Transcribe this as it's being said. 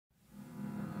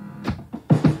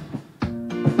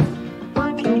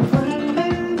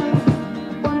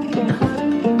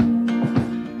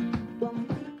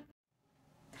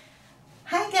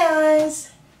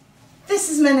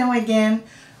again.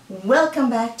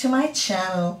 Welcome back to my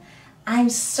channel.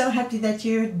 I'm so happy that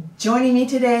you're joining me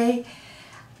today.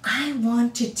 I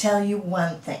want to tell you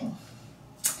one thing.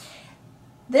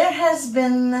 There has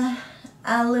been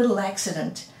a little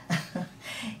accident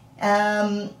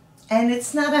and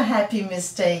it's not a happy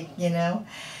mistake, you know.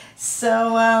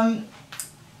 So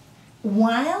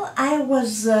while I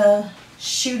was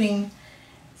shooting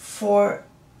for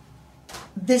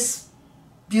this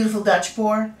beautiful Dutch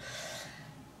pour,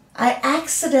 I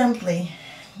accidentally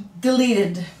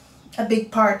deleted a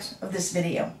big part of this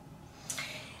video.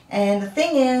 And the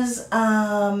thing is,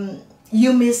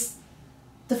 you missed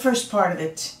the first part of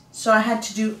it. So I had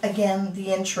to do again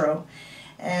the intro.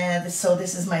 So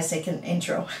this is my second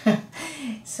intro.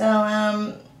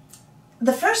 So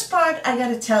the first part, I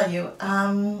gotta tell you,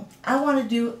 I wanted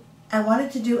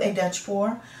to do a Dutch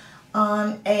pour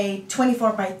on a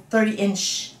 24 by 30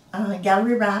 inch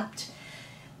gallery wrapped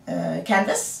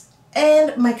canvas,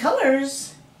 and my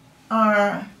colors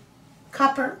are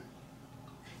copper,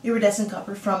 iridescent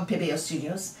copper from Pebeo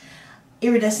Studios,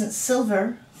 iridescent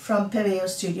silver from Pebeo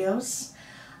Studios,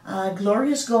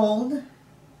 glorious gold,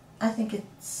 I think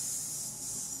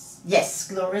it's, yes,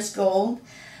 glorious gold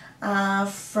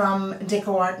from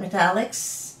DecoArt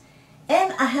metallics,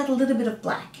 and I had a little bit of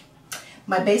black.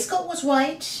 My base coat was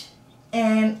white,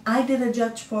 and I did a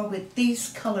Dutch pour with these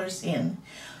colors in.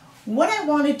 What I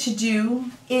wanted to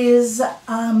do is,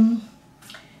 I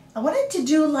wanted to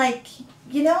do, like,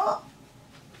 you know,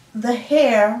 the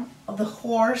hair of the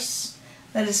horse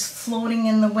that is floating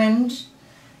in the wind,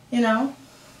 you know.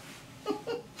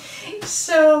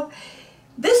 So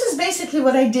this is basically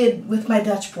what I did with my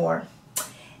Dutch pour.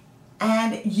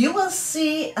 And you will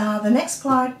see the next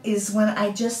part is when I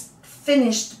just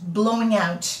finished blowing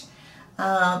out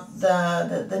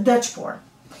the Dutch pour.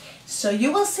 So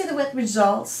you will see the wet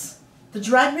results, the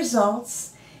dried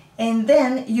results, and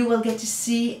then you will get to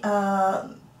see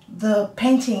the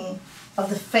painting of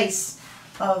the face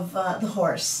of the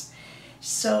horse.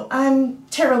 So I'm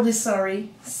terribly sorry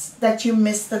that you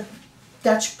missed the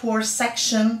Dutch pour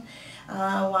section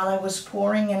while I was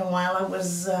pouring and while I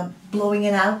was blowing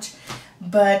it out.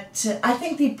 But I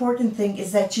think the important thing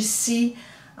is that you see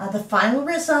the final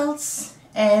results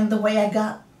and the way I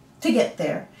got to get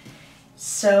there.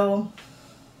 So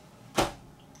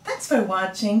thanks for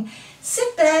watching.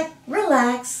 Sit back,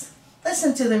 relax,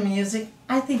 listen to the music.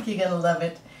 I think you're gonna love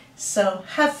it. So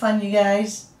have fun, you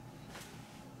guys.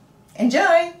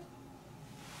 Enjoy.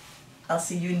 I'll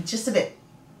see you in just a bit.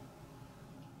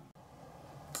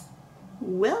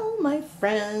 Well, my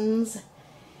friends,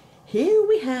 here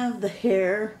we have the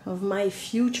hair of my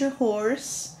future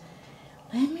horse.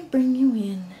 Let me bring you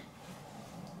in.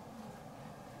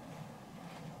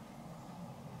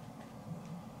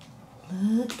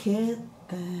 Look at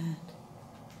that.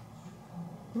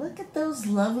 Look at those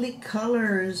lovely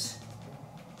colors.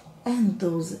 And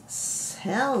those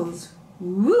cells.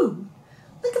 Woo!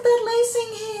 Look at that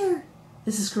lacing here.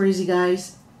 This is crazy,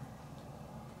 guys.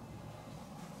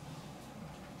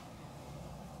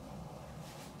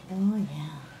 Oh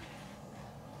yeah.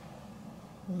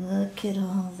 Look at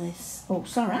all this. Oh,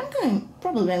 sorry, I'm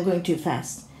going too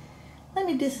fast. Let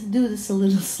me just do this a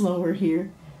little slower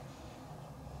here.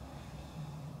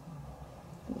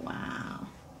 Wow.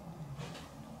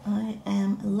 I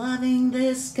am loving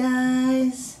this,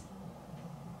 guys.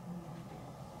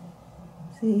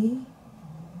 See?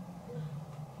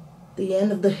 The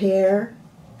end of the hair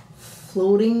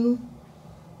floating.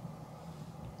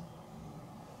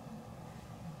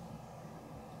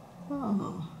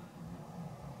 Oh.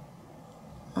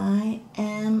 I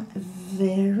am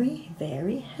very,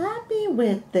 very happy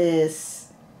with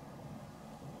this.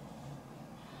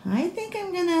 I think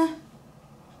I'm gonna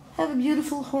have a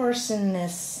beautiful horse in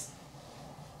this.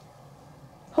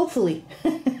 Hopefully.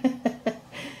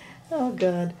 Oh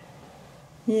God.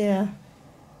 Yeah.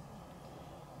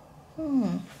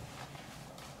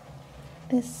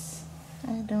 This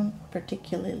I don't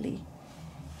particularly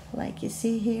like. You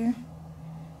see here?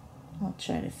 I'll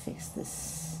try to fix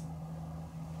this.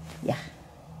 Yeah.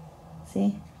 See?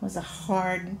 It was a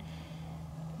hard,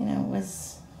 you know, it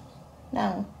was,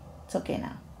 no, it's okay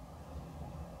now.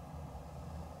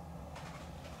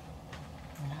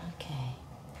 Okay.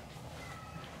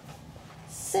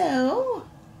 So,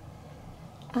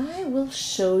 I will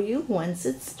show you once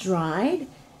it's dried,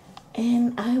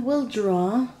 and I will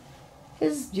draw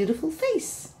his beautiful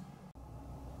face.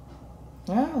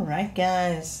 Alright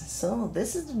guys, so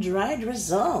this is the dried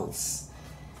results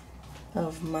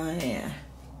of my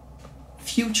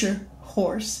future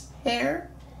horse hair.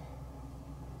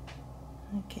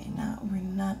 Okay, now we're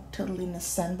not totally in the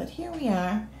sun, but here we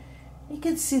are. You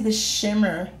can see the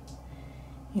shimmer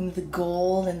in the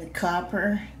gold and the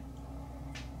copper.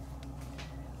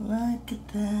 Look at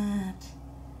that.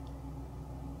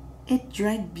 It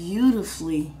dried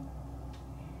beautifully.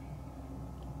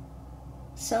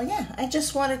 So yeah, I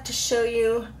just wanted to show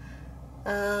you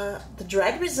the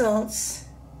dried results.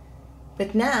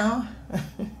 But now,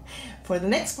 for the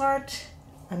next part,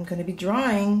 I'm going to be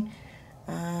drawing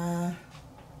a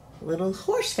little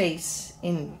horse face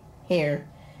in here.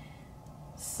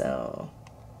 So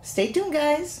stay tuned,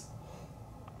 guys.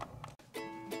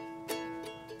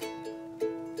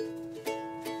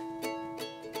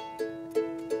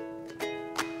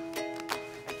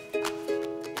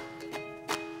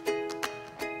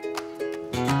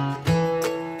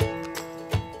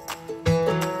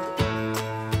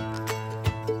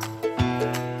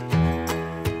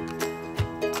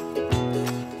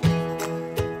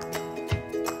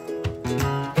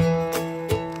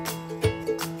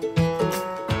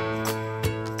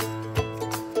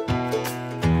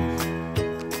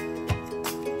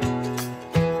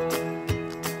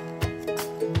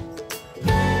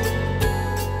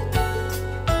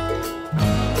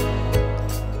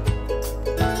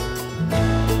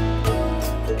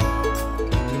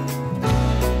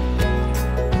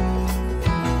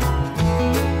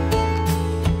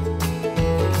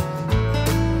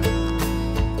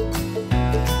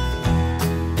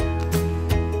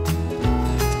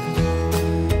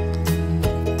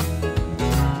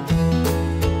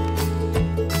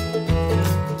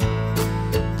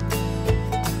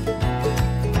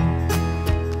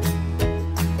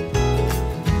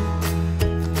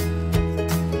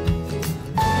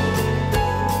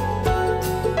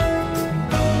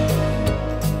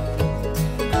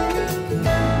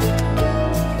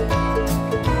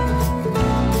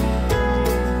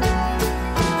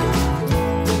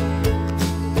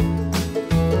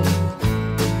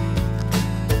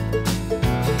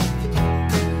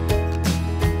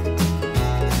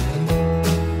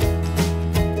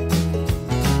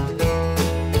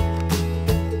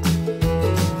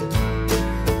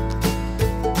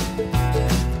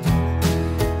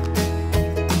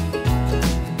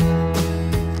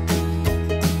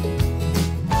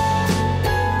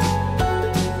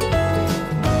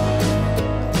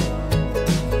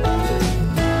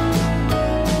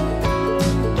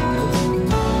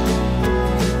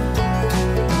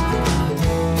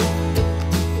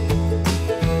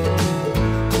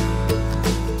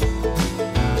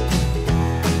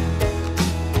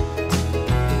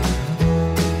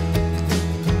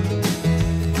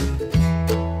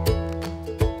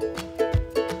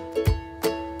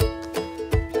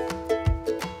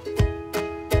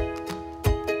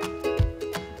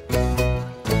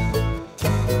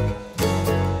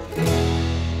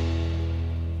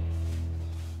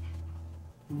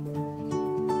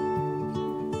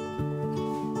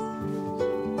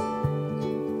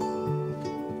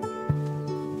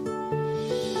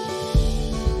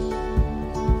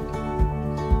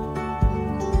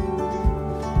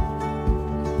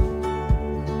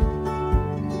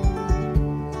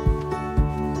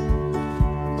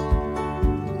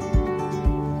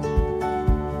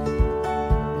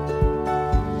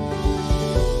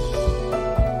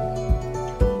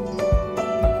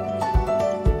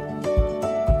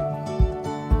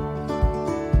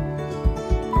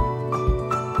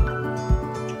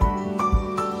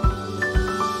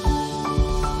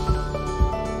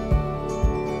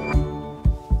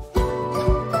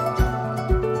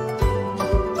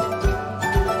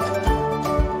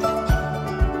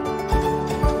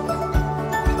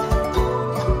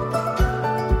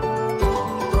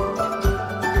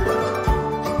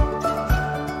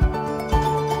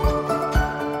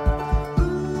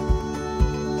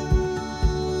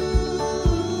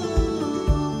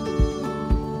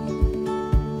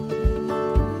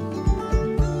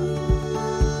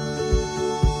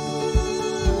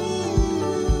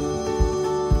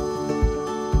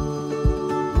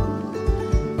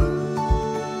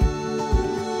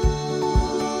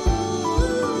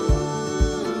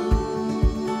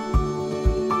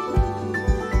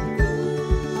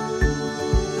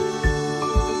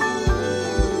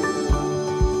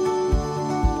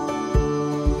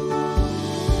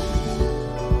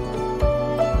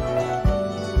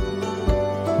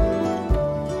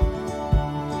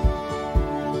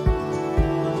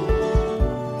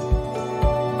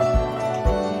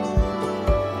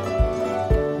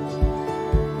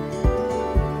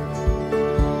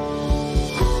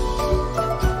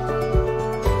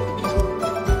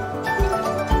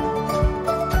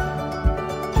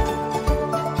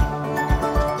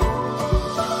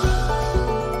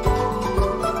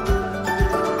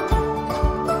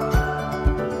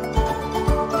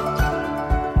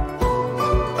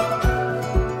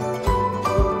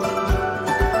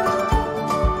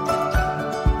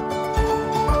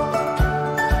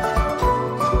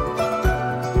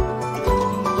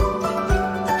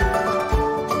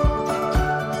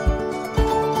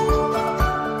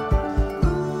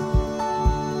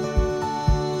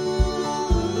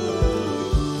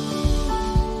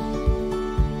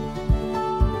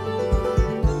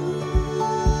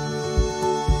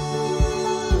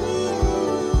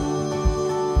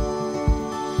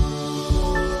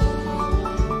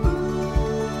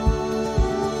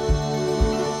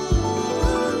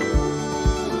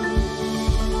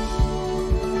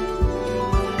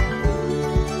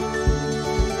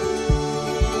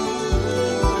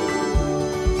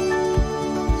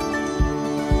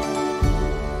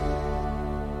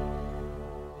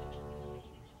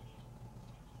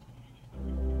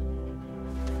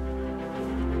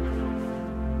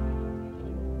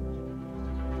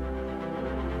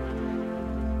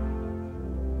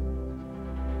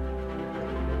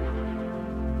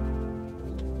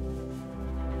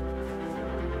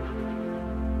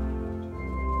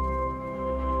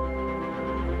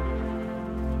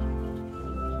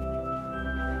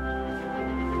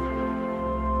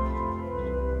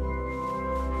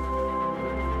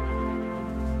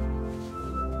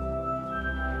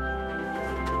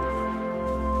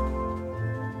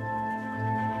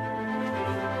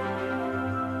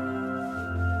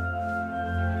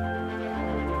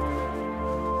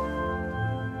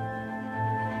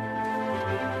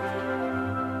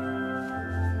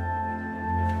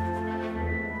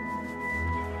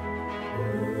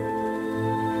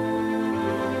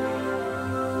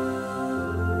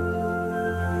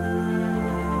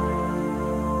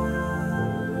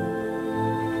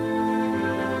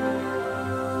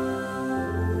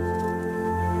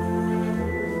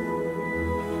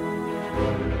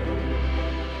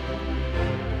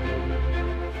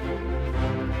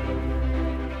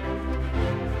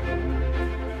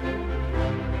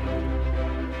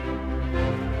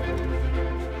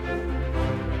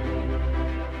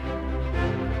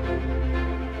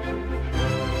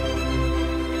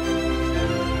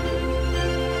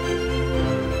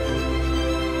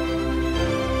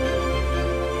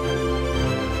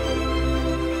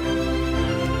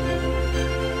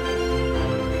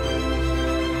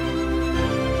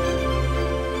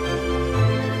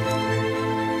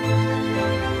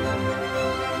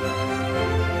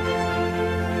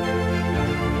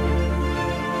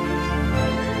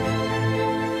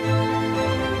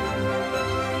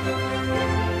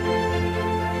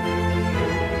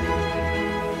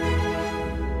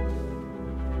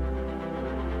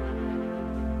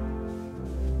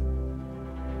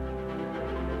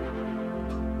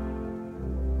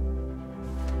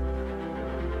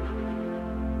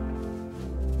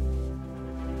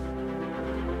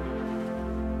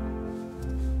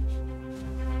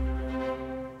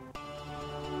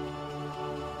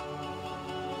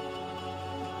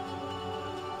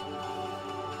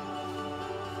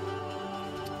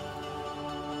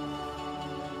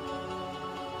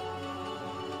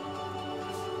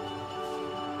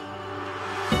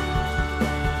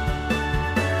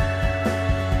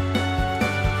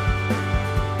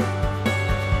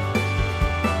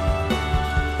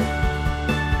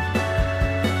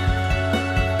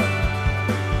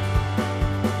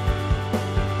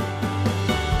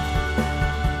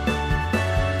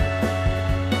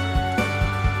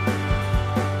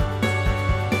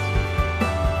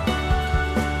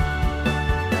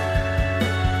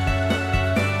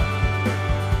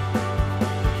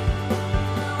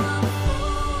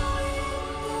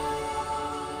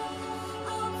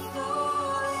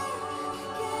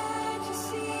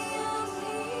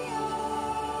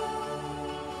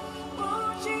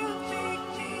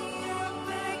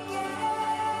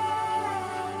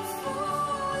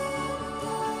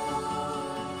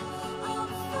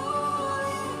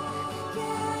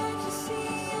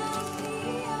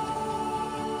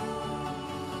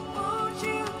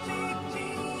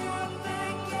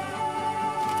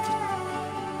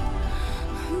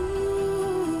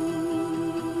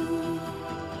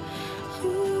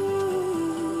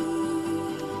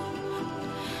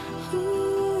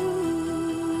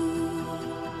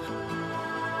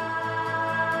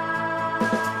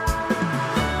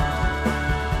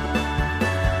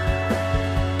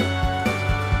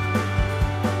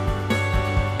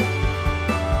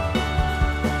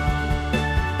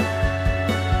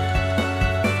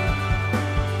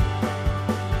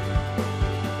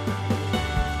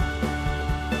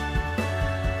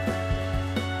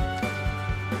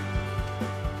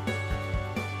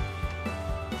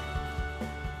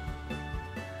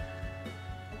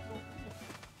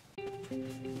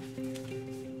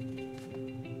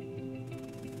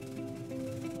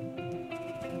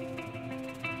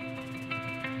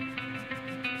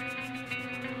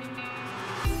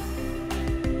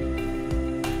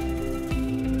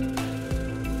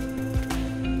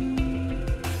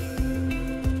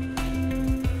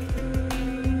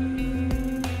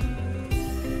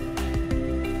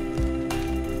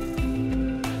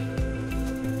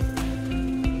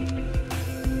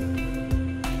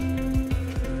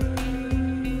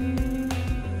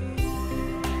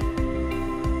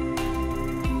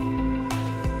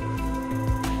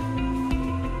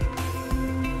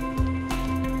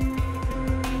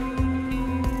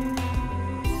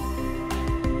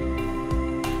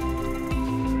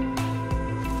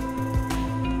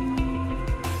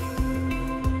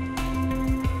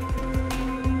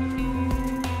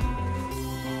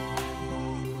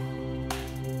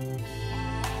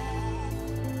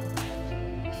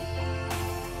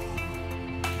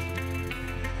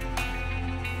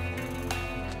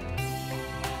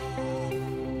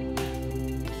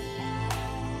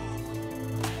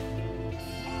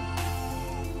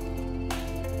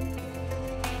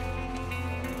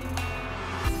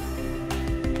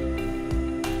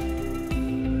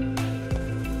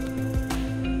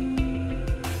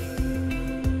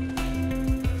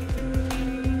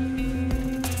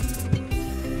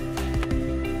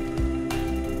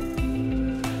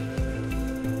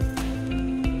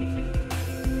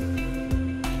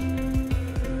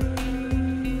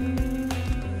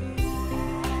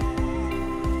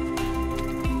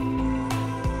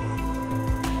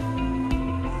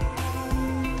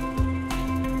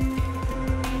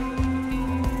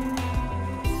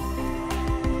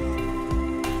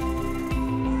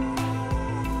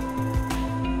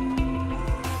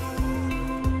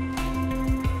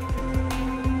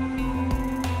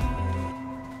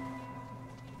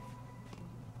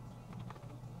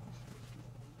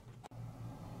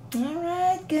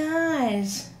 Alright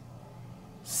guys,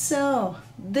 so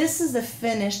this is the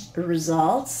finished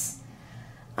results.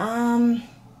 I'm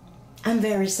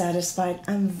very satisfied.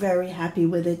 I'm very happy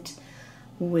with it,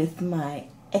 with my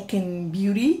Equine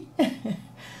beauty.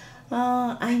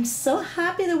 I'm so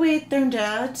happy the way it turned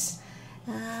out.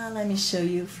 Let me show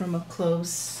you from up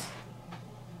close.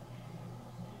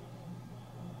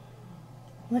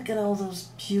 Look at all those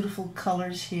beautiful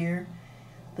colors here.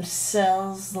 The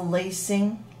cells, the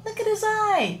lacing. Look at his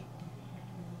eye.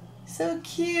 So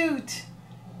cute.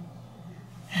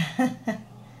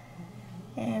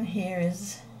 And here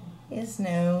is his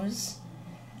nose.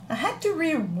 I had to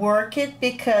rework it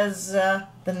because the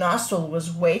nostril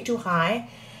was way too high.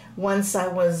 Once I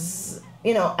was,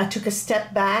 I took a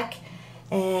step back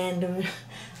and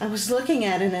I was looking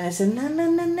at it and I said,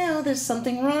 no, there's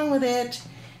something wrong with it.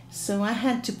 So I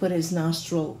had to put his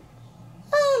nostril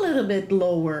a little bit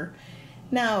lower.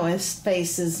 Now his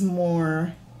face is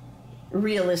more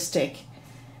realistic.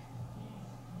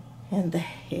 And the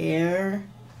hair,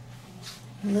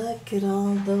 look at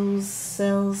all those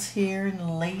cells here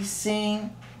and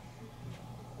lacing.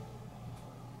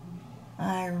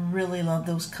 I really love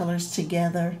those colors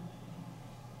together.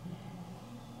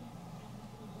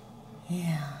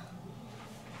 Yeah.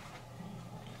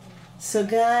 So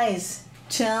guys,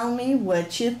 tell me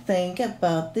what you think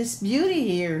about this beauty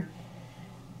here.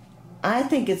 I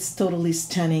think it's totally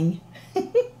stunning.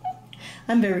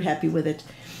 I'm very happy with it.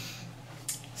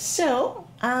 So,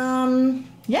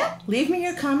 yeah, leave me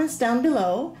your comments down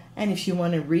below. And if you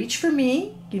want to reach for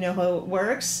me, you know how it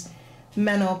works.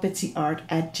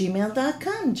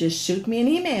 manonpetitart@gmail.com. Just shoot me an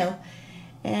email.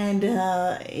 And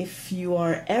if you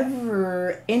are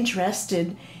ever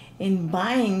interested in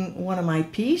buying one of my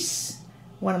pieces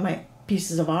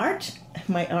of art,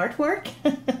 my artwork,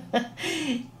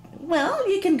 well,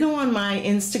 you can go on my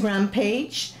Instagram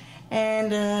page,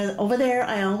 and over there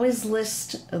I always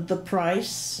list the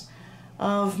price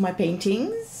of my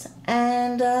paintings.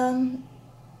 And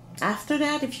after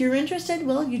that, if you're interested,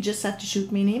 well, you just have to shoot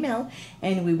me an email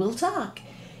and we will talk.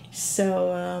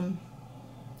 So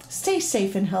stay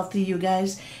safe and healthy, you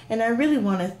guys, and I really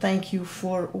want to thank you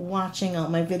for watching all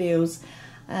my videos.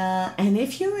 And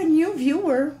if you're a new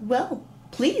viewer, well,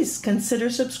 please consider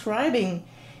subscribing.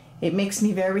 It makes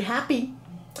me very happy.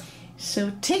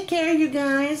 So take care, you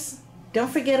guys.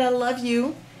 Don't forget I love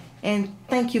you. And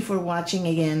thank you for watching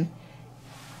again.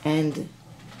 And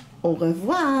au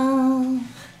revoir.